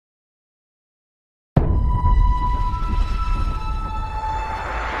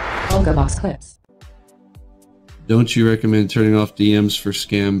Polka Box Clips. Don't you recommend turning off DMs for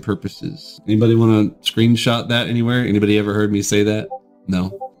scam purposes? Anybody want to screenshot that anywhere? Anybody ever heard me say that?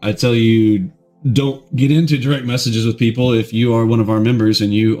 No. I tell you, don't get into direct messages with people. If you are one of our members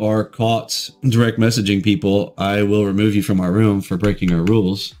and you are caught direct messaging people, I will remove you from our room for breaking our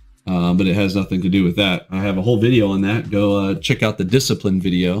rules. But it has nothing to do with that. I have a whole video on that. Go check out the discipline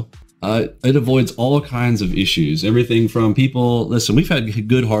video. It avoids all kinds of issues. Everything from people, listen, we've had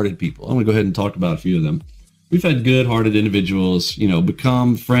good-hearted people. I'm gonna go ahead and talk about a few of them. We've had good-hearted individuals, you know,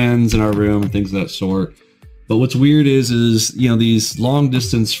 become friends in our room and things of that sort. But what's weird is, you know, these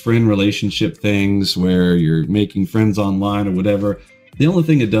long-distance friend relationship things where you're making friends online or whatever, the only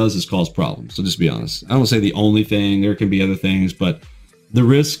thing it does is cause problems. So just be honest. I don't want to say the only thing, there can be other things, but the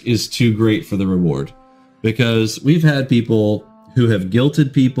risk is too great for the reward. Because we've had people who have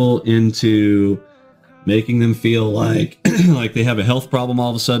guilted people into making them feel like like they have a health problem all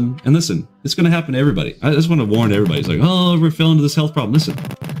of a sudden. And listen, it's going to happen to everybody. I just want to warn everybody. It's like, oh, we're falling into this health problem. Listen,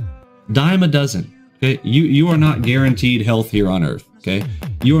 dime a dozen. Okay, you are not guaranteed health here on Earth. Okay,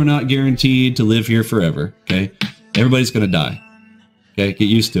 you are not guaranteed to live here forever. Okay, everybody's going to die. Okay, get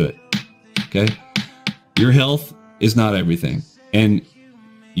used to it. Okay, your health is not everything, and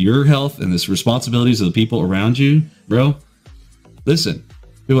your health and the responsibilities of the people around you, bro. Listen.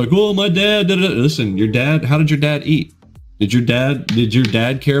 You're like, oh, my dad, listen, your dad, how did your dad eat? Did your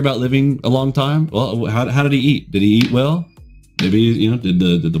dad care about living a long time? Well, how did he eat? Did he eat well? Maybe, you know, did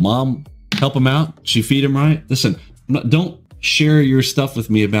the mom help him out? She feed him right? Listen, don't share your stuff with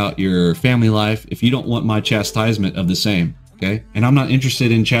me about your family life if you don't want my chastisement of the same, okay? And I'm not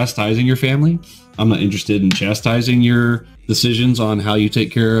interested in chastising your family. I'm not interested in chastising your decisions on how you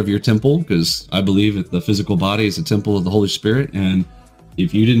take care of your temple, because I believe that the physical body is a temple of the Holy Spirit, and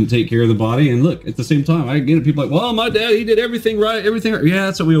if you didn't take care of the body, and look, at the same time, I get it. People are like, well, my dad, he did everything right, everything right. Yeah,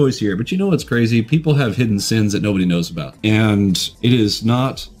 that's what we always hear. But you know what's crazy? People have hidden sins that nobody knows about. And it is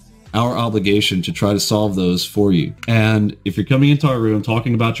not our obligation to try to solve those for you. And if you're coming into our room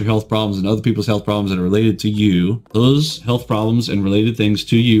talking about your health problems and other people's health problems that are related to you, those health problems and related things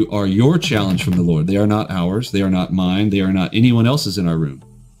to you are your challenge from the Lord. They are not ours. They are not mine. They are not anyone else's in our room.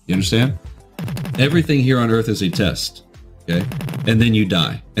 You understand? Everything here on earth is a test. Okay, and then you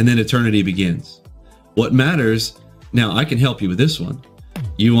die, and then eternity begins. What matters, now I can help you with this one.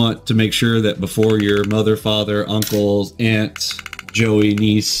 You want to make sure that before your mother, father, uncles, aunt, Joey,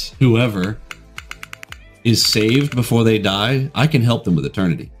 niece, whoever is saved before they die, I can help them with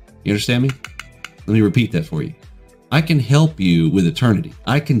eternity. You understand me? Let me repeat that for you. I can help you with eternity.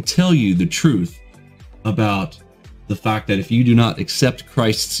 I can tell you the truth about the fact that if you do not accept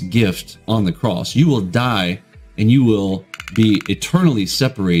Christ's gift on the cross, you will die and you will be eternally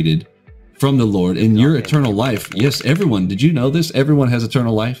separated from the Lord in your eternal life. Yes, everyone. Did you know this? Everyone has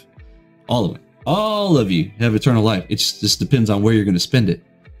eternal life. All of it. All of you have eternal life. It just depends on where you're going to spend it.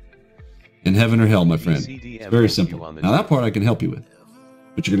 In heaven or hell, my friend. It's very simple. Now that part I can help you with.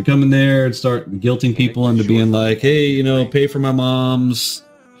 But you're going to come in there and start guilting people into being like, hey, you know, pay for my mom's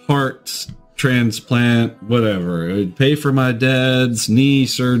heart transplant, whatever. Pay for my dad's knee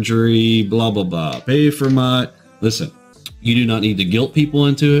surgery, blah, blah, blah. Pay for my... Listen, you do not need to guilt people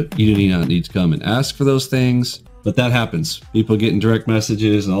into it. You do not need to come and ask for those things. But that happens. People get in direct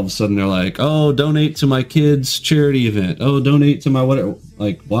messages and all of a sudden they're like, oh, donate to my kid's charity event. Oh, donate to my whatever.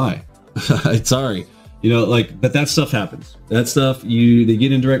 Like, why? Sorry. You know, like, but that stuff happens. That stuff, they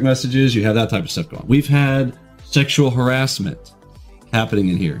get in direct messages, you have that type of stuff going on. We've had sexual harassment happening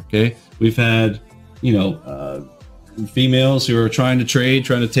in here, okay? We've had, you know, females who are trying to trade,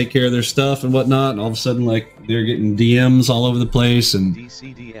 trying to take care of their stuff and whatnot, and all of a sudden, like, they're getting DMs all over the place, and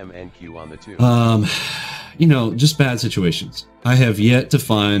DCDMNQ on the two. You know, just bad situations. I have yet to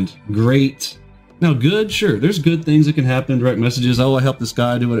find great. Now, good, sure, there's good things that can happen in direct messages. Oh, I helped this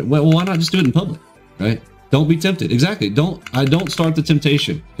guy do it. Well, why not just do it in public, right? Don't be tempted. Exactly. Don't start the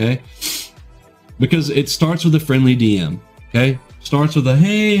temptation, okay? Because it starts with a friendly DM, okay? Starts with a,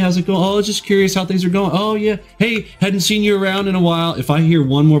 hey, how's it going? Oh, just curious how things are going. Oh, yeah. Hey, hadn't seen you around in a while. If I hear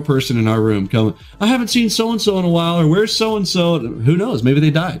one more person in our room coming, I haven't seen so-and-so in a while, or where's so-and-so? Who knows? Maybe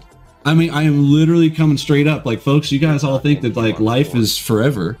they died. I mean, I am literally coming straight up. Like, folks, you guys all think that, like, life is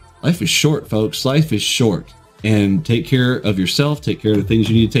forever. Life is short, folks. Life is short. And take care of yourself. Take care of the things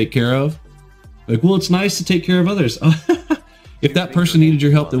you need to take care of. Like, well, it's nice to take care of others. If that person needed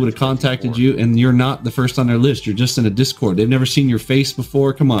your help, they would have contacted you, and you're not the first on their list. You're just in a Discord. They've never seen your face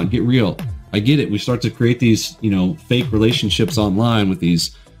before. Come on, get real. I get it. We start to create these, you know, fake relationships online with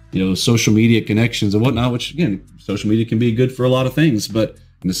these, you know, social media connections and whatnot, which, again, social media can be good for a lot of things, but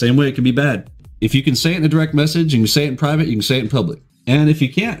in the same way, it can be bad. If you can say it in a direct message, you can say it in private, you can say it in public. And if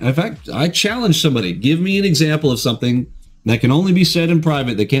you can't, in fact, I challenge somebody, give me an example of something that can only be said in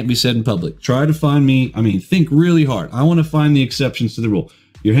private that can't be said in public. Try to find me, I mean, think really hard. I want to find the exceptions to the rule.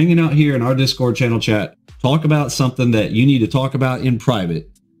 You're hanging out here in our Discord channel chat. Talk about something that you need to talk about in private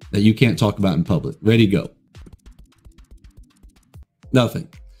that you can't talk about in public. Ready, go. Nothing.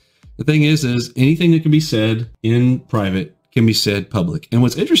 The thing is anything that can be said in private can be said public. And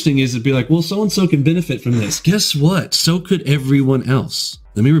what's interesting is it'd be like, well, so-and-so can benefit from this. Guess what? So could everyone else.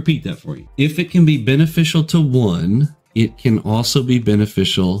 Let me repeat that for you. If it can be beneficial to one, it can also be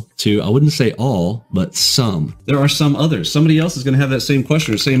beneficial to, I wouldn't say all, but some. There are some others. Somebody else is going to have that same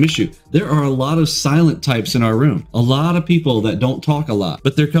question or same issue. There are a lot of silent types in our room. A lot of people that don't talk a lot,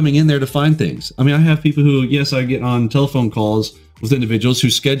 but they're coming in there to find things. I mean, I have people who, yes, I get on telephone calls with individuals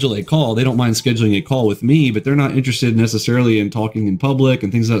who schedule a call. They don't mind scheduling a call with me, but they're not interested necessarily in talking in public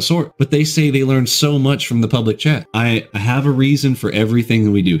and things of that sort. But they say they learn so much from the public chat. I have a reason for everything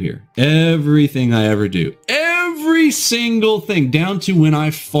that we do here. Everything I ever do. Every single thing, down to when I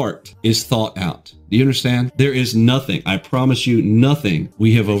fart, is thought out. Do you understand? There is nothing, I promise you, nothing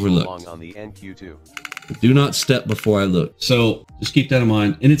we have overlooked. On the NQ2. Do not step before I look. So just keep that in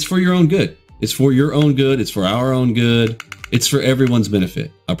mind. And it's for your own good. It's for your own good. It's for our own good. It's for everyone's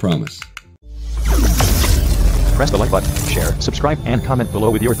benefit. I promise. Press the like button, share, subscribe, and comment below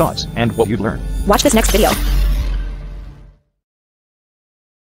with your thoughts and what you've learned. Watch this next video.